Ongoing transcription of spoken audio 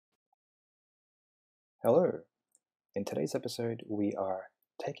Hello! In today's episode, we are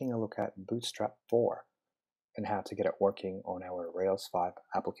taking a look at Bootstrap 4 and how to get it working on our Rails 5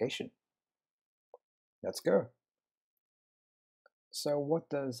 application. Let's go! So what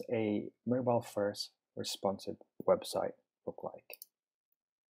does a mobile-first responsive website look like?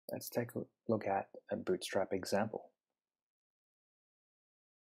 Let's take a look at a Bootstrap example.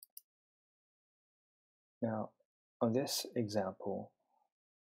 Now, on this example,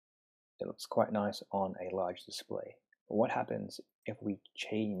 it looks quite nice on a large display. But what happens if we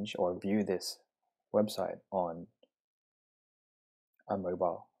change or view this website on a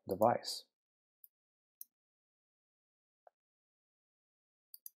mobile device?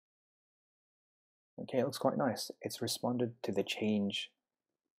 Okay, it looks quite nice. It's responded to the change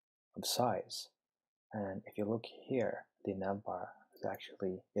of size. And if you look here, the navbar is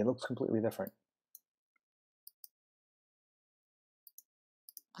actually, it looks completely different.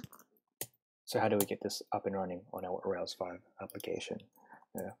 So how do we get this up and running on our Rails 5 application?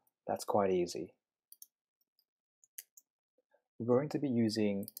 Yeah, that's quite easy. We're going to be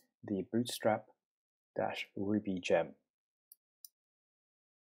using the Bootstrap-Ruby-Gem.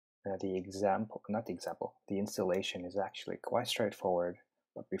 Now the installation is actually quite straightforward,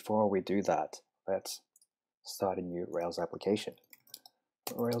 but before we do that, let's start a new Rails application.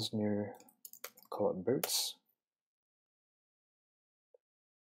 Rails new, call it Boots.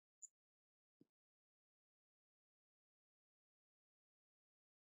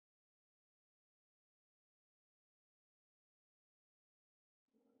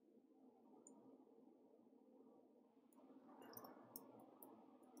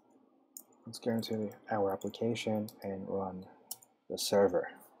 Let's go into our application and run the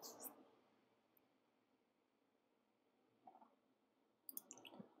server.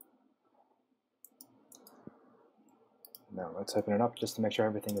 Now let's open it up just to make sure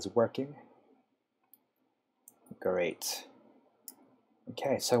everything is working. Great.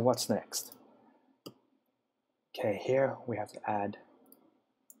 Okay, so what's next? Okay, here we have to add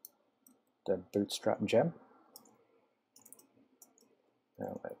the Bootstrap Gem.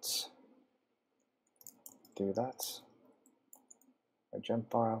 Now let's do that. A gem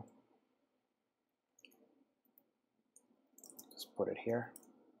file. Just put it here.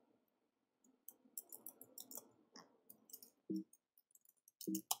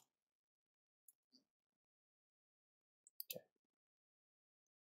 Okay.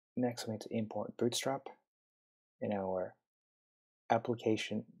 Next, we need to import Bootstrap in our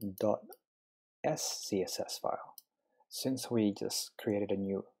application.scss file. Since we just created a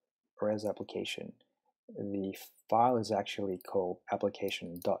new Rails application, the file is actually called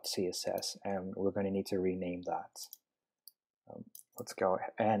application.css, and we're going to need to rename that. Let's go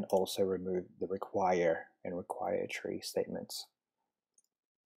and also remove the require and require tree statements.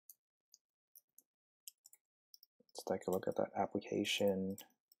 Let's take a look at that application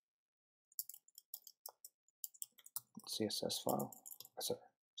CSS file. Sorry,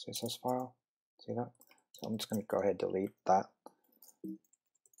 CSS file. See that? So I'm just going to go ahead and delete that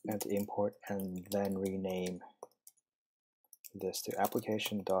and import and then rename this to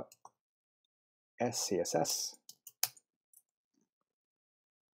application.scss.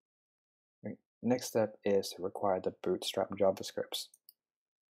 Next step is to require the Bootstrap JavaScripts.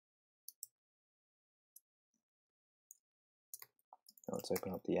 Now let's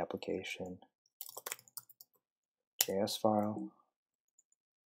open up the application JS file.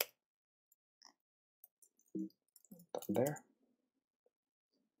 There.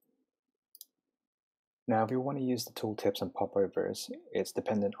 Now, if you want to use the tooltips and popovers, it's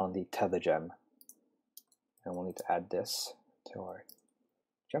dependent on the Tether gem. And we'll need to add this to our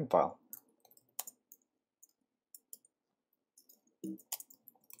gem file. There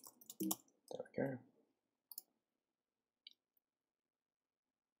we go.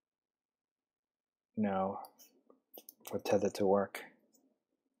 Now, for Tether to work,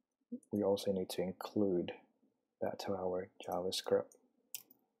 we also need to include that to our JavaScript.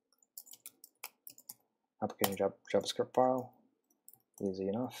 Application JavaScript file, easy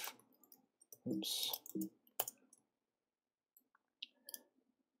enough. Oops.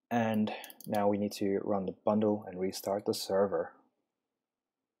 And now we need to run the bundle and restart the server.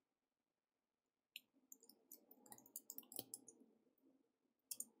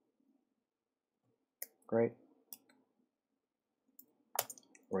 Great.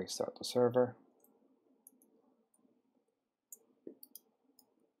 Restart the server.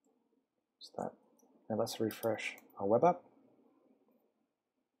 Start. And let's refresh our web app.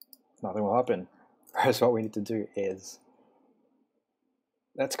 Nothing will happen. First, what we need to do is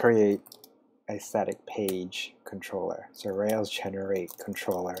let's create a static page controller. So Rails generate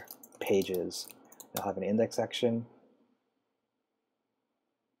controller pages I'll have an index section.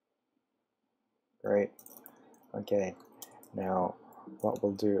 Great. Okay, now what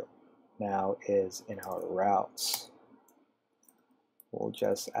we'll do now is in our routes, we'll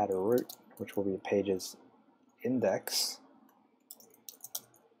just add a root, which will be pages index.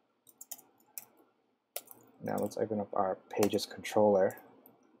 Now let's open up our pages controller.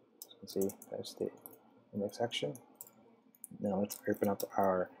 As you can see, there's the index section. Now let's open up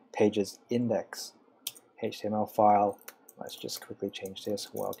our pages index HTML file. Let's just quickly change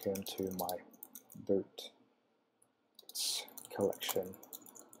this. Welcome to my boot collection.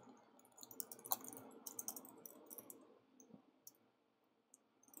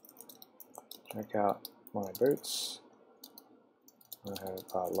 Check out my boots. I have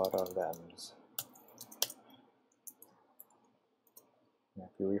a lot of them. If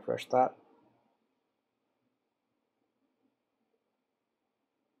you refresh that,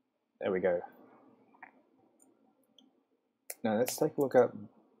 there we go. Now let's take a look at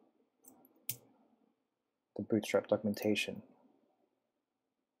the Bootstrap documentation.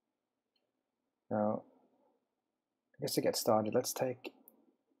 Now, I guess to get started, let's take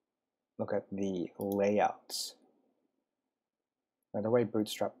a look at the layouts. Now, the way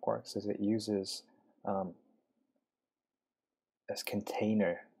Bootstrap works is it uses this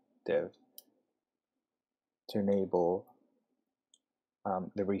container div to enable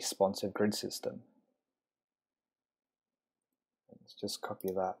the responsive grid system. Let's just copy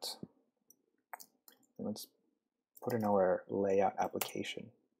that. And let's put in our layout application.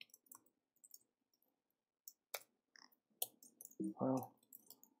 Well,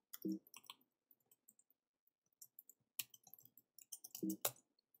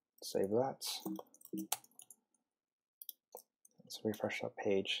 save that. Let's refresh that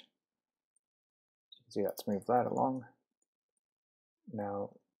page. As you can see, let's move that along. Now,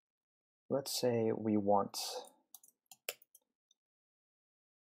 let's say we want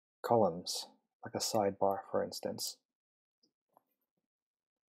columns, like a sidebar, for instance.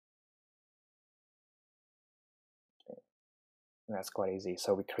 And that's quite easy.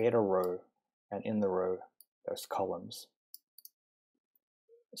 So we create a row, and in the row, there's columns.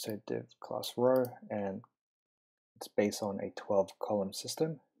 So div class row, and it's based on a 12-column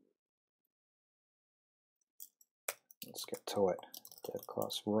system. Let's get to it. Div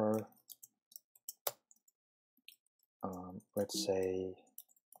class row. Let's say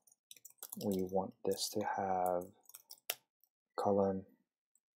we want this to have column,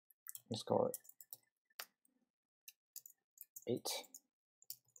 let's call it 8.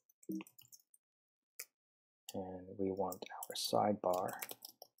 And we want our sidebar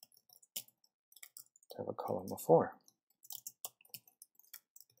to have a column of 4.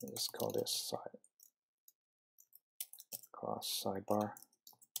 Let's call this side class sidebar,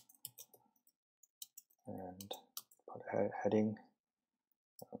 and put a heading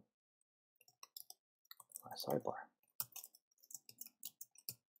my sidebar.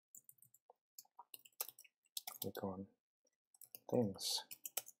 Click on things.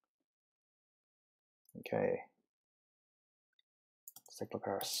 Okay. Let's take a look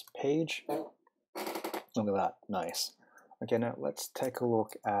at our page. Look at that, nice. Okay, now let's take a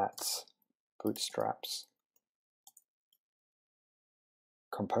look at Bootstrap's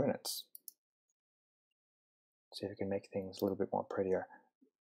components. See if we can make things a little bit more prettier.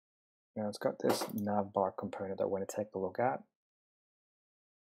 Now it's got this navbar component that we're going to take a look at.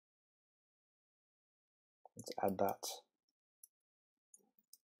 Let's add that.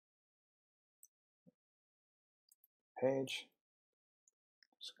 Page.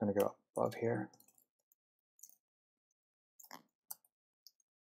 Just going to go above here.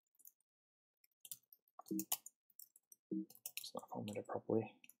 It's not formatted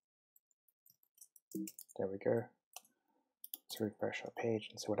properly. There we go. Let's refresh our page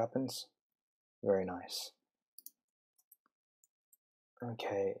and see what happens. Very nice.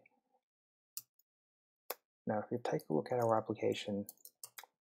 Okay. Now if we take a look at our application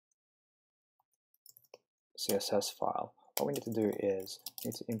CSS file, what we need to do is we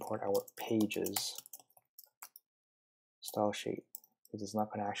need to import our pages style sheet, because it's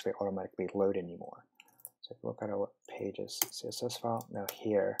not going to actually automatically load anymore. So if we look at our pages CSS file, now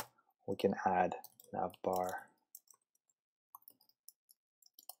here we can add navbar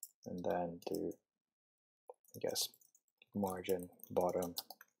and then do, I guess, margin bottom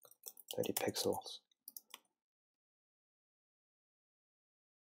 30 pixels.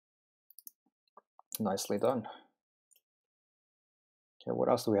 Nicely done. Okay, what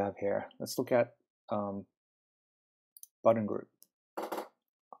else do we have here? Let's look at button group.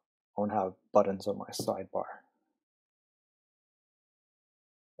 I want to have buttons on my sidebar.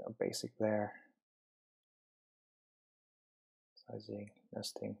 Basic there. Sizing,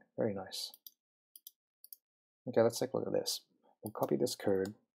 nesting, very nice. Okay, let's take a look at this. We'll copy this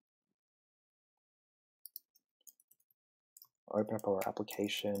code, open up our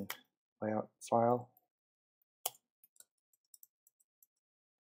application layout file.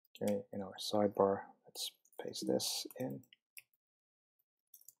 Okay, in our sidebar, let's paste this in.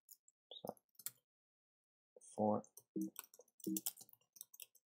 So, 4.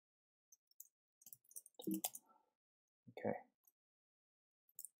 Okay,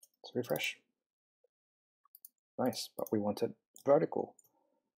 let's refresh. Nice, but we want it vertical.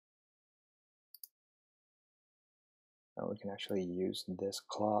 Now we can actually use this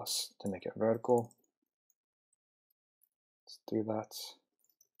class to make it vertical. Let's do that.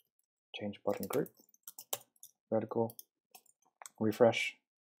 Change button group, vertical, refresh.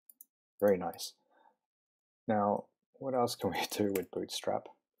 Very nice. Now, what else can we do with Bootstrap?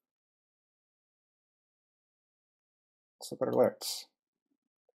 Let's look at alerts.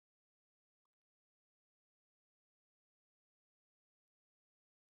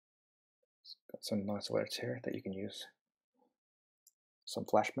 Got some nice alerts here that you can use. Some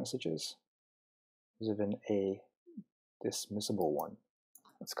flash messages. There's even a dismissible one.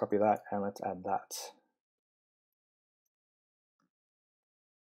 Let's copy that and let's add that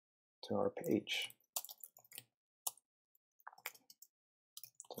to our page.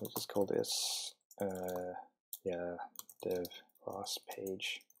 So let's just call this div class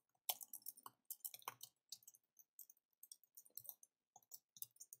page.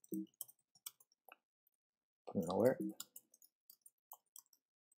 Put an alert.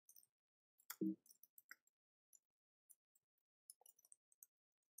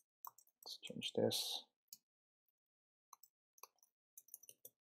 Let's change this.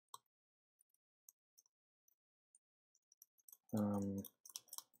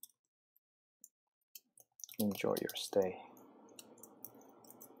 Enjoy your stay.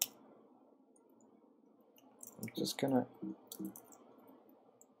 I'm just gonna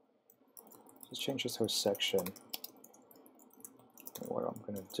change this whole section. And what I'm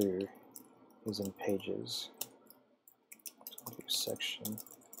gonna do is in pages, I'll do section.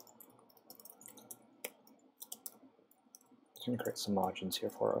 It's gonna create some margins here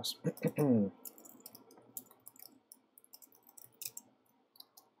for us.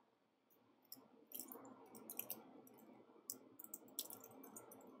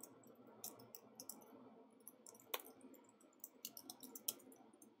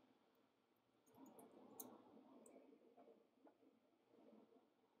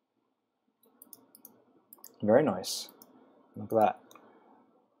 Very nice. Look at that.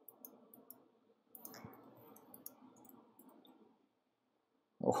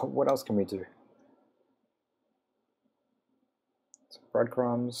 What else can we do? Some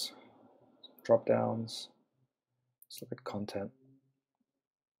breadcrumbs, some drop downs. Let's look at content.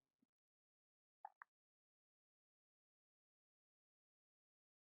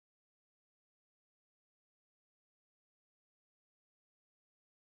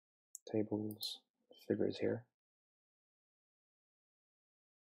 Tables, figures here.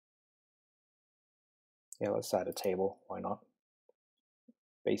 Yeah, let's add a table. Why not?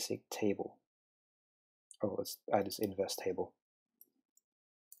 Basic table. Oh, let's add this invest table.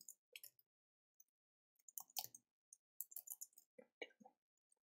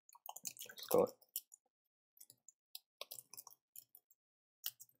 Let's call it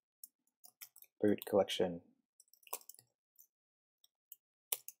boot collection.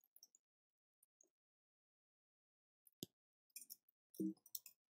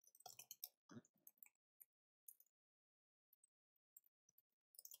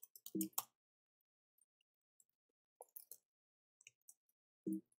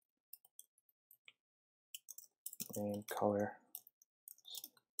 Name, color,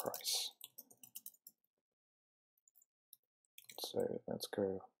 price. So let's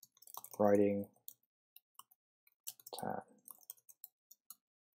go writing $10.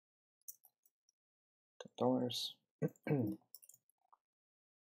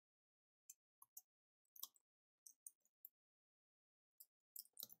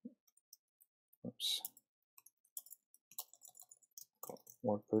 Oops.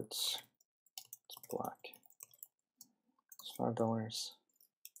 Work boots. It's black. It's $5.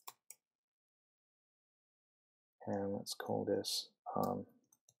 And let's call this home.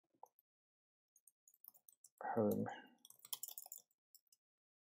 $2.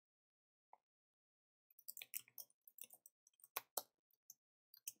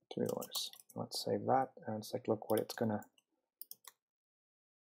 Let's save that and let's take a look what it's gonna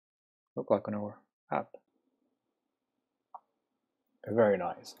look like on our app. Very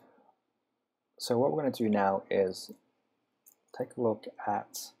nice. So what we're going to do now is take a look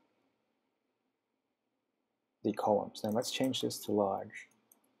at the columns. Now let's change this to large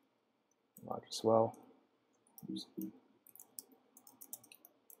as well. Oops.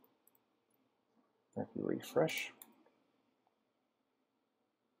 If you refresh,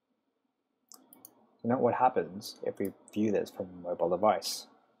 you know what happens if we view this from a mobile device.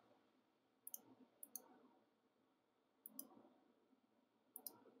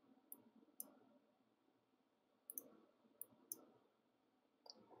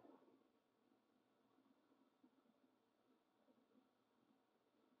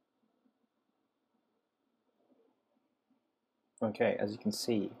 Okay, as you can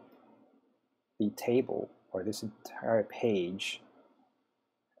see, the table, or this entire page,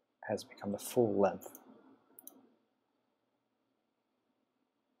 has become the full length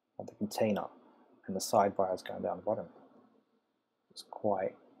of the container, and the sidebar has gone down the bottom. It's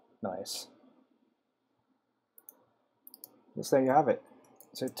quite nice. So there you have it.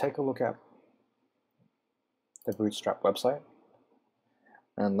 So take a look at the Bootstrap website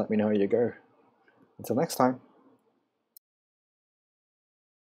and let me know how you go. Until next time.